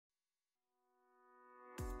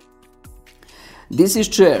This is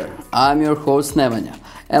Chair. I'm your host Nemanja.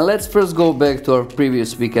 And let's first go back to our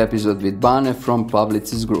previous week episode with Bane from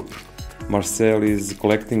Publicis Group. Marcel is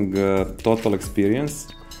collecting total experience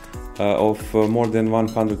of more than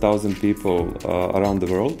 100,000 people around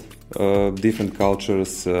the world, different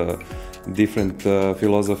cultures, different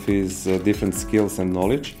philosophies, different skills and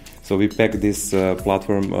knowledge. So we pack this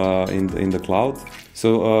platform in the cloud.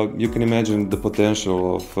 So you can imagine the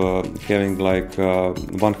potential of having like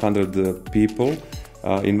 100 people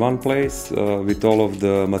in one place with all of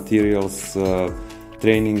the materials,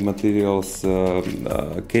 training materials,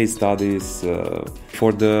 case studies.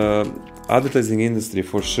 For the advertising industry,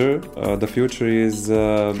 for sure, the future is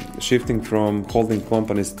shifting from holding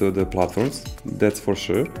companies to the platforms. That's for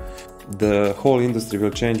sure. The whole industry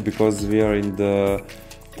will change because we are in the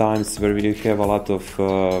times where we have a lot of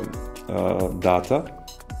data.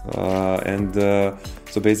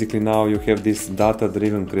 So basically now you have this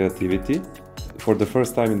data-driven creativity. For the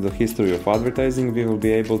first time in the history of advertising, we will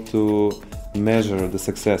be able to measure the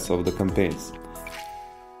success of the campaigns.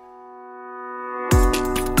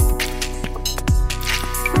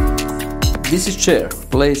 This is Chair, a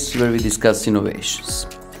place where we discuss innovations.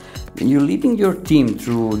 When you're leading your team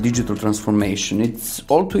through digital transformation, it's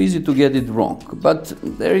all too easy to get it wrong. But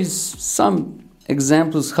there is some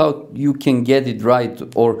examples how you can get it right,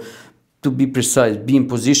 or to be precise, be in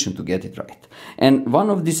position to get it right. And one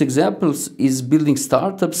of these examples is building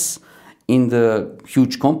startups in the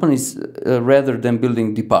huge companies rather than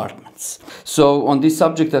building departments. So on this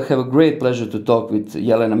subject, I have a great pleasure to talk with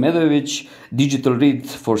Jelena Medojevic, digital lead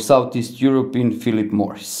for Southeast Europe in Philip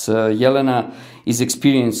Morris. Jelena is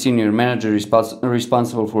experienced senior manager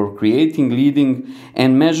responsible for creating, leading,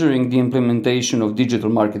 and measuring the implementation of digital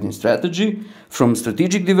marketing strategy, from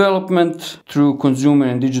strategic development through consumer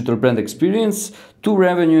and digital brand experience to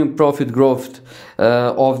revenue and profit growth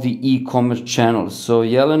of the e-commerce channels. So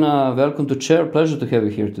Jelena, welcome to Chair. Pleasure to have you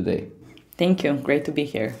here today. Thank you. Great to be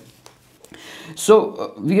here.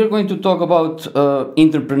 So we are going to talk about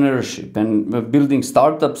entrepreneurship and building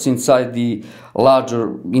startups inside the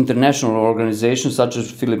larger international organizations such as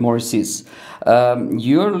Philip Morris is.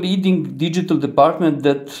 You're leading digital department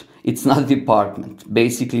that it's not a department.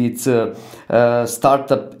 Basically, it's a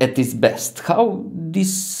startup at its best. How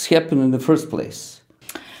this happened in the first place?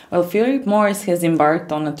 Well, Philip Morris has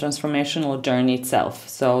embarked on a transformational journey itself.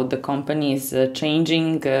 So the company is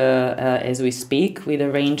changing as we speak with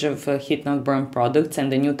a range of heat-not-burn products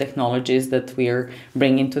and the new technologies that we are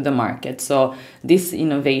bringing to the market. So this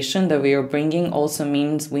innovation that we are bringing also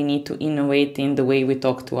means we need to innovate in the way we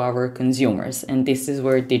talk to our consumers. And this is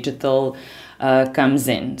where digital comes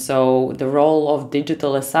in. So the role of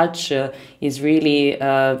digital as such is really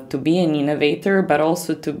to be an innovator, but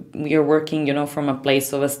also we are working, from a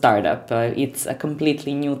place of a startup. It's a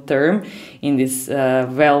completely new term in this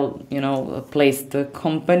placed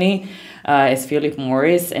company as Philip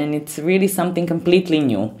Morris, and it's really something completely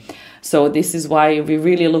new. So this is why we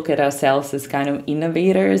really look at ourselves as kind of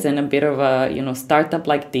innovators and a bit of a,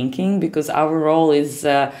 startup-like thinking, because our role is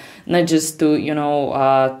not just to,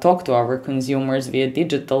 talk to our consumers via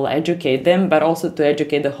digital, educate them, but also to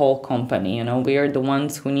educate the whole company. We are the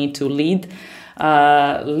ones who need to lead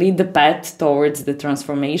the path towards the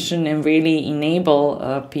transformation and really enable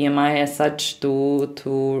PMI as such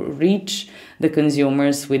to reach the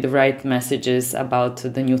consumers with the right messages about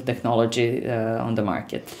the new technology on the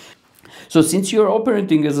market. So since you're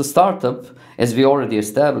operating as a startup, as we already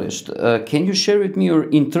established, can you share with me your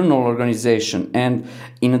internal organization? And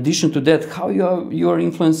in addition to that, how you are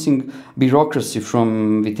influencing bureaucracy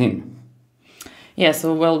from within? Yeah,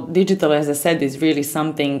 so digital, as I said, is really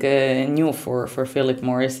something new for Philip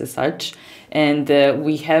Morris as such. And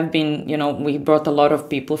we have been, we brought a lot of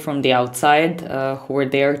people from the outside who were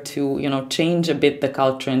there to, change a bit the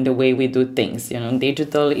culture and the way we do things.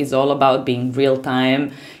 Digital is all about being real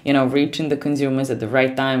time, reaching the consumers at the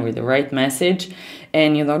right time with the right message.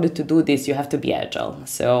 And in order to do this, you have to be agile.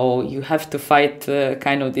 So you have to fight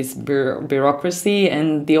kind of this bureaucracy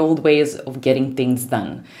and the old ways of getting things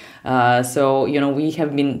done. So we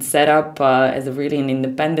have been set up as an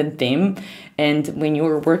independent team. And when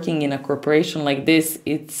you're working in a corporation like this,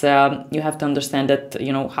 it's you have to understand that,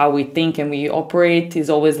 how we think and we operate is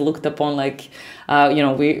always looked upon like,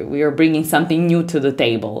 we are bringing something new to the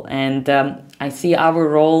table. And I see our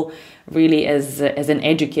role really as an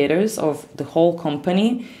educators of the whole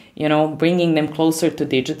company, bringing them closer to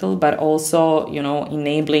digital, but also,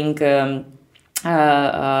 enabling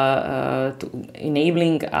to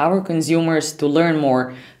enabling our consumers to learn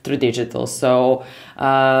more through digital. So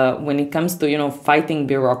when it comes to fighting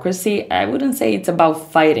bureaucracy, I wouldn't say it's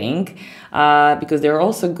about fighting, because there are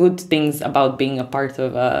also good things about being a part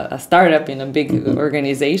of a startup in a big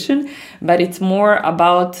organization, but it's more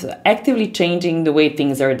about actively changing the way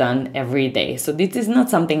things are done every day. So this is not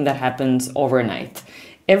something that happens overnight.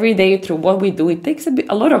 Every day through what we do, it takes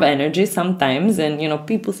a lot of energy sometimes, and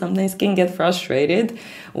people sometimes can get frustrated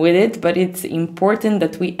with it, but it's important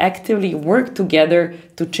that we actively work together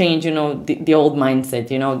to change the old mindset.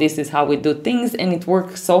 This is how we do things and it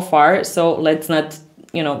works so far, so let's not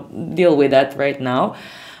deal with that right now.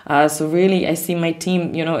 So really I see my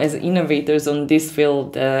team as innovators on this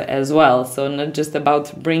field as well. So not just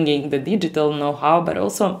about bringing the digital know-how, but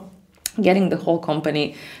also getting the whole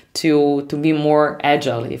company to be more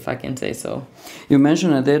agile, if I can say so. You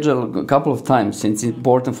mentioned agile a couple of times. It's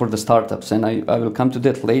important for the startups, and I will come to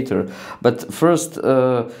that later. But first,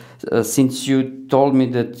 since you told me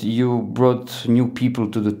that you brought new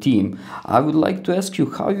people to the team, I would like to ask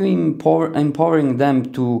you how you empowering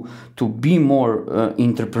them to be more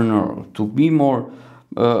entrepreneurial, to be more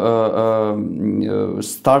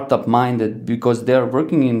startup minded, because they are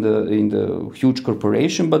working in the huge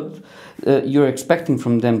corporation, but you're expecting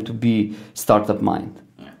from them to be startup minded.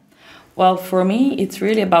 Well, for me, it's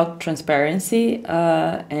really about transparency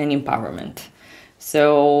and empowerment.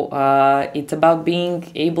 So it's about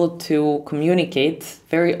being able to communicate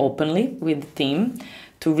very openly with the team,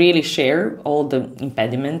 to really share all the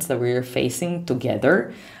impediments that we're facing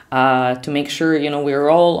together, to make sure we're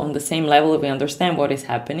all on the same level, we understand what is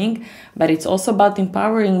happening. But it's also about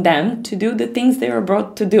empowering them to do the things they are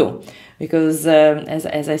brought to do, because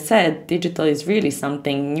as I said, digital is really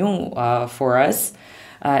something new for us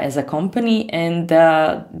as a company, and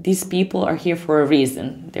these people are here for a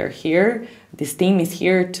reason. They're here, this team is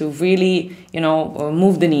here to really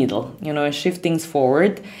move the needle, shift things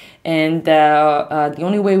forward. And the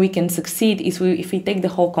only way we can succeed is if we take the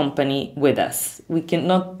whole company with us. We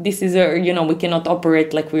cannot. We cannot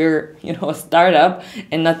operate like we're a startup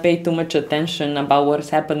and not pay too much attention about what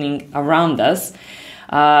is happening around us.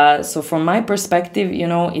 So from my perspective,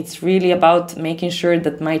 it's really about making sure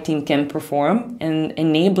that my team can perform and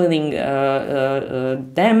enabling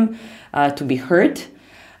them to be heard,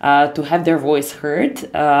 to have their voice heard,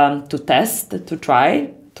 to test, to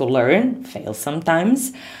try, to learn, fail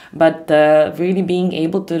sometimes, but really being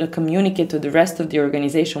able to communicate to the rest of the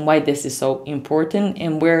organization why this is so important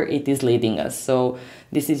and where it is leading us. So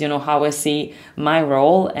this is, how I see my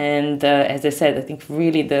role. And as I said, I think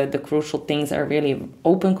really the crucial things are really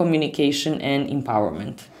open communication and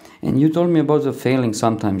empowerment. And you told me about the failing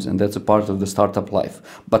sometimes, and that's a part of the startup life,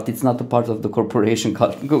 but it's not a part of the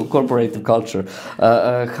corporative culture.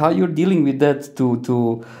 How you're dealing with that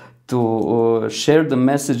to share the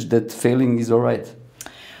message that failing is all right?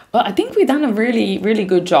 Well, I think we've done a really, really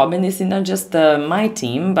good job, and this is not just my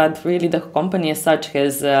team, but really the company as such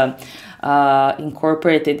has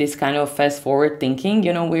incorporated this kind of fast-forward thinking.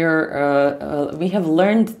 We have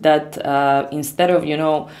learned that instead of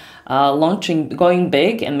going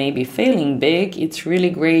big and maybe failing big, it's really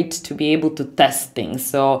great to be able to test things.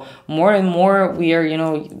 So more and more we are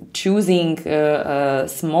choosing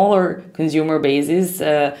smaller consumer bases,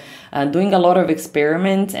 doing a lot of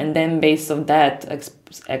experiments, and then based on that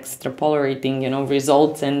extrapolating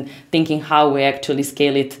results and thinking how we actually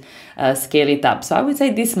scale it up. So I would say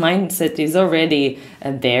this mindset is already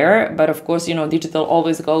there, but of course digital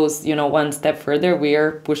always goes one step further. We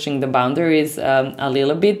are pushing the boundaries a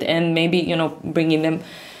little bit, and maybe bringing them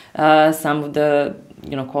some of the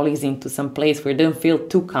colleagues into some place where they don't feel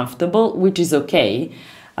too comfortable, which is okay.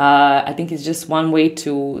 I think it's just one way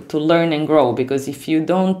to learn and grow, because if you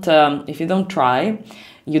don't try,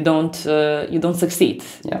 you don't succeed.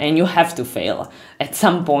 Yeah. And you have to fail at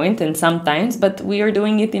some point and sometimes, but we are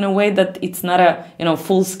doing it in a way that it's not a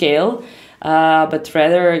full scale, but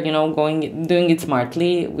rather doing it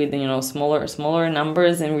smartly with smaller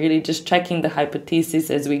numbers, and really just checking the hypothesis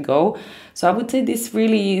as we go. So I would say this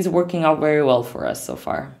really is working out very well for us so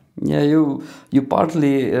far. Yeah, you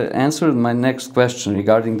partly answered my next question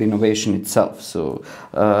regarding the innovation itself. So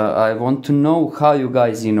I want to know how you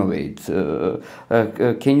guys innovate.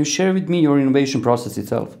 Can you share with me your innovation process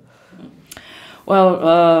itself?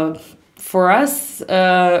 Well, for us,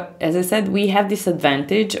 as I said, we have this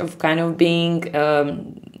advantage of kind of being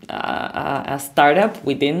a startup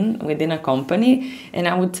within a company, and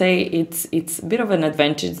I would say it's a bit of an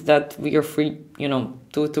advantage that we are free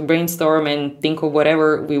to brainstorm and think of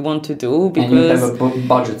whatever we want to do, because and you have a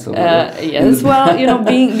budget. Yes, well,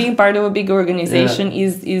 being part of a big organization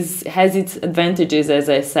has its advantages. As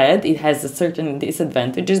I said, it has certain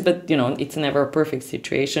disadvantages, but it's never a perfect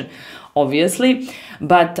situation, obviously.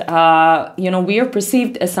 But we are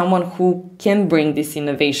perceived as someone who can bring this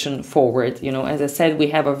innovation forward. As I said, we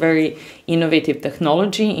have a very innovative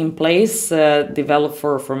technology in place, developed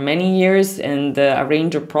for many years, and a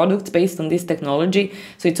range of products based on this technology.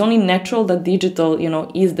 So it's only natural that digital,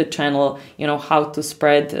 is the channel, how to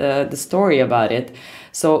spread the story about it.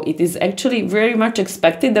 So it is actually very much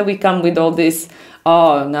expected that we come with all this.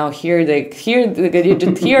 Oh, now here are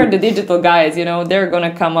the digital guys. They're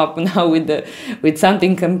gonna come up now with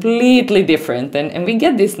something completely different, and we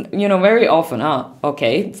get this, very often.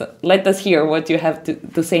 Okay, so let us hear what you have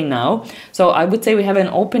to say now. So I would say we have an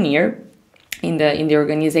open ear in the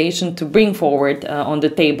organization to bring forward on the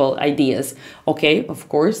table ideas. Okay, of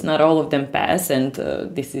course, not all of them pass, and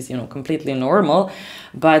this is completely normal.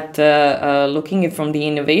 But looking at from the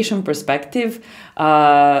innovation perspective,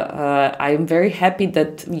 I'm very happy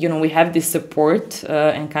that we have this support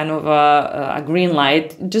and kind of a green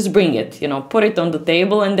light. Just bring it, put it on the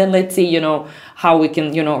table, and then let's see how we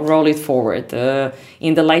can roll it forward.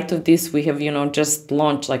 In the light of this, we have just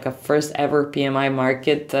launched like a first ever PMI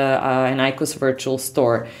market, an IQOS virtual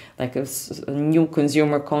store, like a new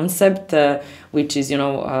consumer concept, which is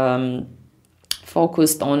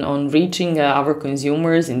focused on reaching our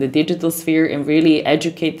consumers in the digital sphere and really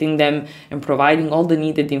educating them and providing all the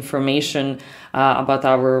needed information about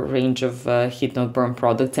our range of heat-not-burn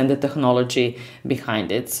products and the technology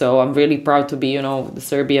behind it. So I'm really proud to be,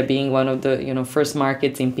 Serbia being one of the first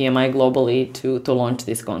markets in PMI globally to launch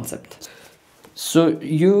this concept. So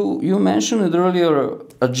you mentioned earlier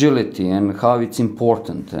agility and how it's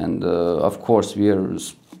important, and of course we are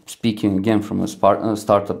speaking again from a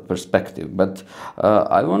startup perspective, but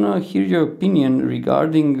I want to hear your opinion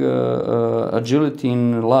regarding agility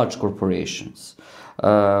in large corporations.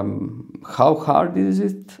 How hard is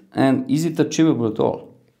it, and is it achievable at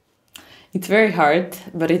all? It's very hard,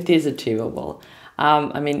 but it is achievable.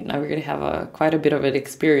 I really have quite a bit of an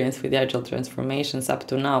experience with agile transformations up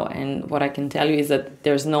to now, and what I can tell you is that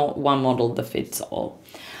there's no one model that fits all.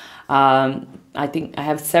 I think I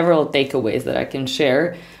have several takeaways that I can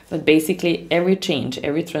share, but basically every change,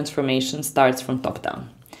 every transformation starts from top down.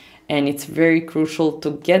 And it's very crucial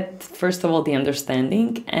to get, first of all, the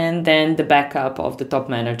understanding and then the backup of the top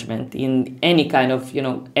management in any kind of,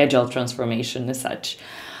 agile transformation as such.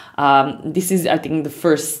 This is, I think, the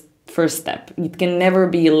first step. It can never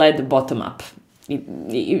be led bottom up.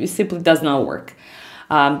 It simply does not work.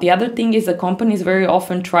 The other thing is that companies very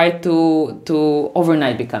often try to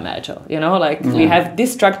overnight become agile. We have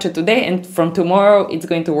this structure today and from tomorrow it's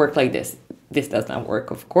going to work like this. This does not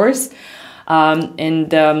work, of course.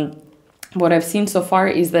 What I've seen so far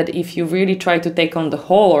is that if you really try to take on the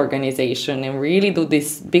whole organization and really do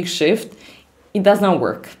this big shift, it does not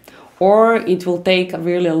work. Or it will take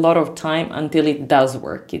really a lot of time until it does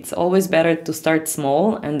work. It's always better to start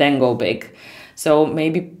small and then go big. So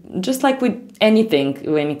maybe just like with anything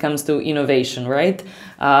when it comes to innovation, right?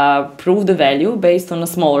 Prove the value based on a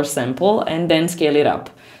smaller sample and then scale it up.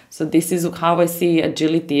 So this is how I see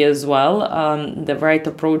agility as well. The right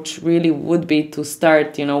approach really would be to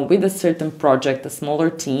start, with a certain project, a smaller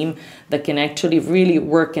team that can actually really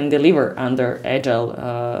work and deliver under agile.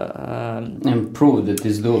 And prove that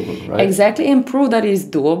it's doable, right? Exactly, and prove that it's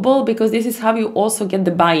doable, because this is how you also get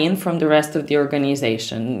the buy-in from the rest of the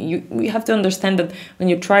organization. You have to understand that when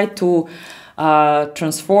you try to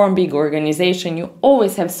transform big organization, you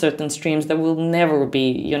always have certain streams that will never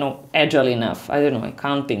be, agile enough. I don't know,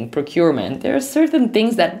 accounting, procurement. There are certain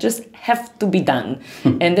things that just have to be done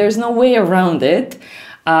and there's no way around it.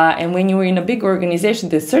 And when you're in a big organization,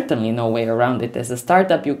 there's certainly no way around it. As a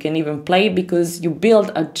startup, you can even play because you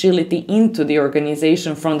build agility into the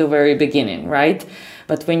organization from the very beginning, right?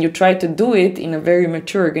 But when you try to do it in a very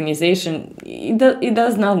mature organization, it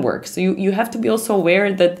does not work. So you have to be also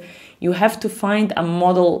aware that you have to find a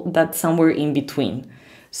model that's somewhere in between.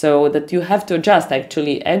 So that you have to adjust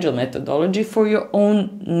actually agile methodology for your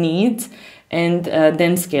own needs and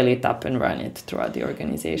then scale it up and run it throughout the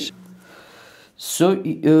organization. So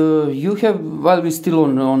you have, while we're still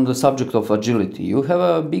on the subject of agility, you have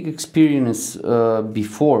a big experience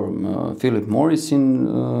before Philip Morris in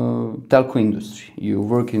telco industry. You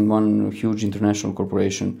work in one huge international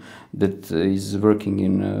corporation that is working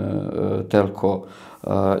in telco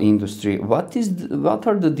industry. What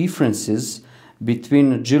are the differences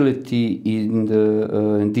between agility in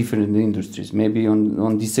the in different industries? Maybe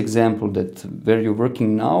on this example that where you're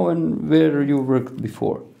working now and where you worked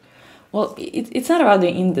before. Well, it's not about the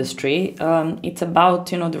industry. It's about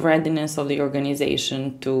the readiness of the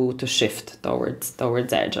organization to shift towards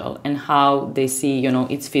agile and how they see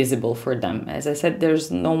it's feasible for them. As I said,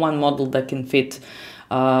 there's no one model that can fit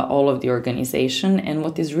all of the organization. And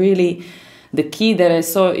what is really the key that I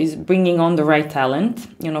saw is bringing on the right talent,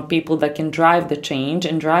 people that can drive the change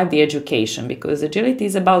and drive the education, because agility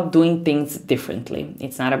is about doing things differently.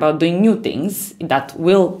 It's not about doing new things that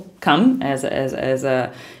will come as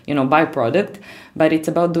a byproduct, but it's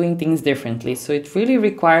about doing things differently. So it really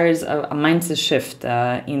requires a mindset shift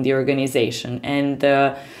in the organization. And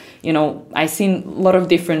I've seen a lot of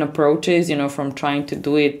different approaches, from trying to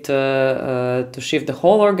do it to shift the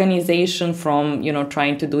whole organization, from,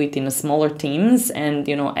 trying to do it in a smaller teams and,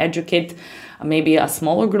 educate maybe a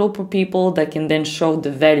smaller group of people that can then show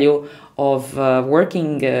the value of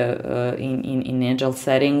working in agile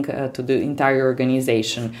setting to the entire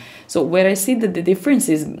organization. So where I see that the difference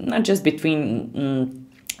is not just between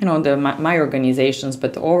my organizations,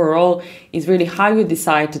 but overall is really how you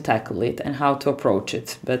decide to tackle it and how to approach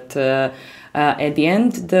it. But at the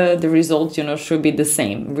end, the results, should be the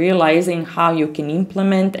same. Realizing how you can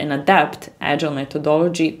implement and adapt agile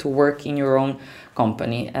methodology to work in your own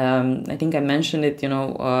company. I think I mentioned it,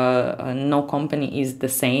 no company is the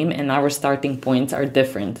same and our starting points are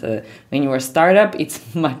different. When you are a startup,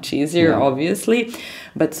 it's much easier, obviously.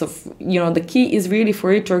 But so, the key is really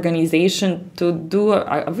for each organization to do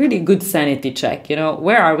a really good sanity check,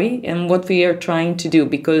 where are we and what we are trying to do,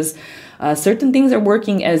 because certain things are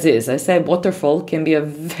working as is. I said waterfall can be a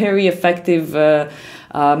very effective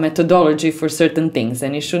methodology for certain things,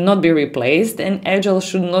 and it should not be replaced, and agile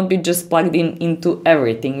should not be just plugged into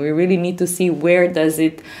everything. We really need to see where does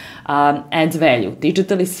it add value.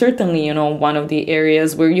 Digital is certainly one of the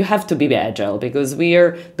areas where you have to be agile, because we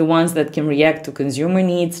are the ones that can react to consumer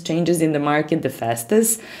needs, changes in the market the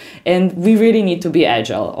fastest, and we really need to be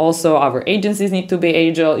agile. Also, our agencies need to be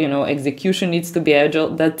agile, execution needs to be agile.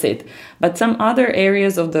 That's it. But some other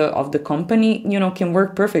areas of the company can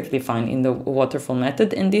work perfectly fine in the waterfall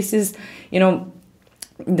method, and this is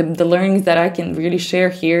the learnings that I can really share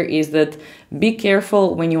here is that be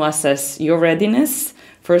careful when you assess your readiness.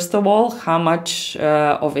 First of all, how much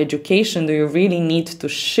of education do you really need to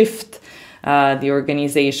shift the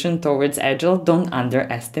organization towards agile? Don't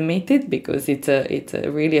underestimate it, because it's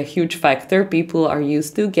really a huge factor. People are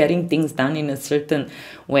used to getting things done in a certain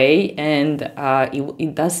way, and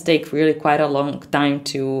it does take really quite a long time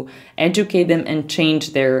to educate them and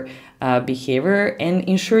change their behavior and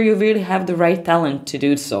ensure you really have the right talent to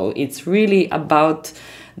do so. It's really about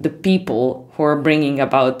the people who are bringing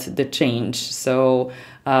about the change. So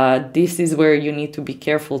this is where you need to be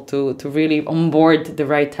careful to really onboard the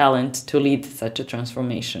right talent to lead such a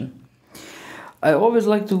transformation. I always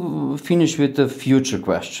like to finish with the future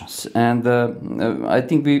questions, and I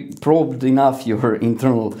think we probed enough your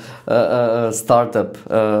internal startup.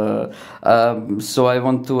 So I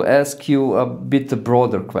want to ask you a bit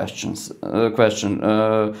broader question. I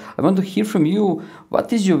want to hear from you.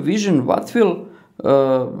 What is your vision? What will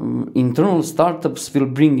internal startups will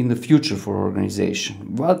bring in the future for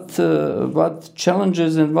organization? What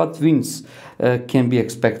challenges and what wins can be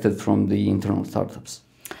expected from the internal startups?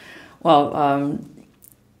 Well,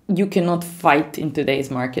 you cannot fight in today's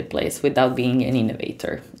marketplace without being an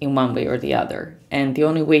innovator in one way or the other. And the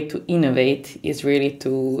only way to innovate is really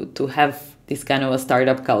to have this kind of a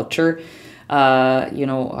startup culture.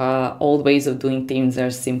 Old ways of doing things are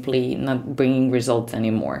simply not bringing results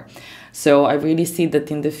anymore. So I really see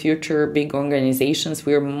that in the future, big organizations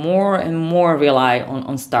will more and more rely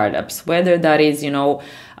on startups, whether that is,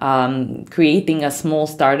 creating a small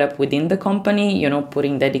startup within the company,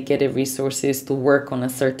 putting dedicated resources to work on a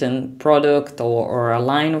certain product or a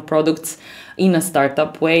line of products in a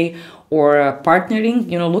startup way, or partnering,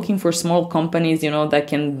 looking for small companies, that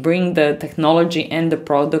can bring the technology and the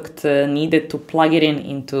product needed to plug it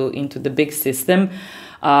into the big system.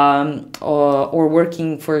 Or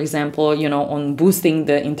working, for example, on boosting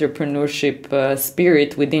the entrepreneurship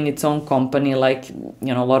spirit within its own company, like,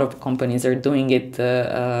 a lot of companies are doing it,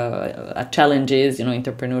 challenges,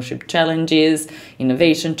 entrepreneurship challenges,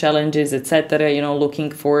 innovation challenges, etc.,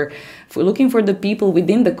 looking for the people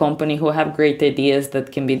within the company who have great ideas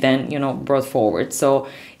that can be then, brought forward. So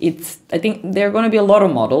I think there are going to be a lot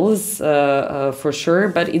of models for sure,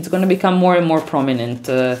 but it's going to become more and more prominent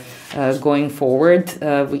going forward.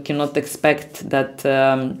 We cannot expect that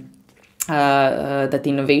that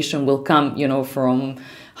innovation will come, from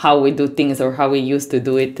how we do things or how we used to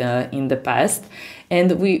do it in the past.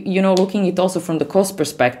 And we, looking at also from the cost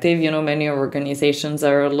perspective, many organizations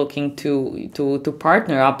are looking to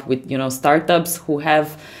partner up with, startups who have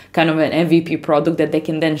kind of an MVP product that they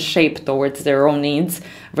can then shape towards their own needs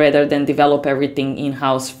rather than develop everything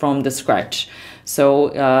in-house from the scratch.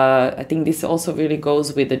 So I think this also really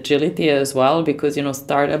goes with agility as well, because,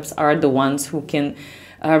 startups are the ones who can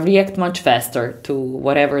react much faster to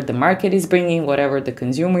whatever the market is bringing, whatever the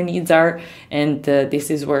consumer needs are. And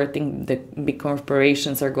this is where I think the big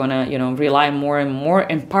corporations are going to, rely more and more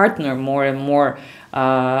and partner more and more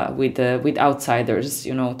with outsiders,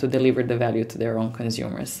 to deliver the value to their own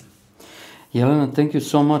consumers. Jelena, thank you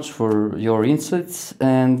so much for your insights.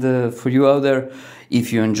 And for you out there,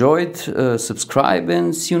 if you enjoyed, subscribe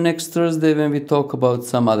and see you next Thursday when we talk about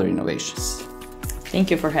some other innovations.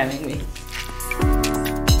 Thank you for having me.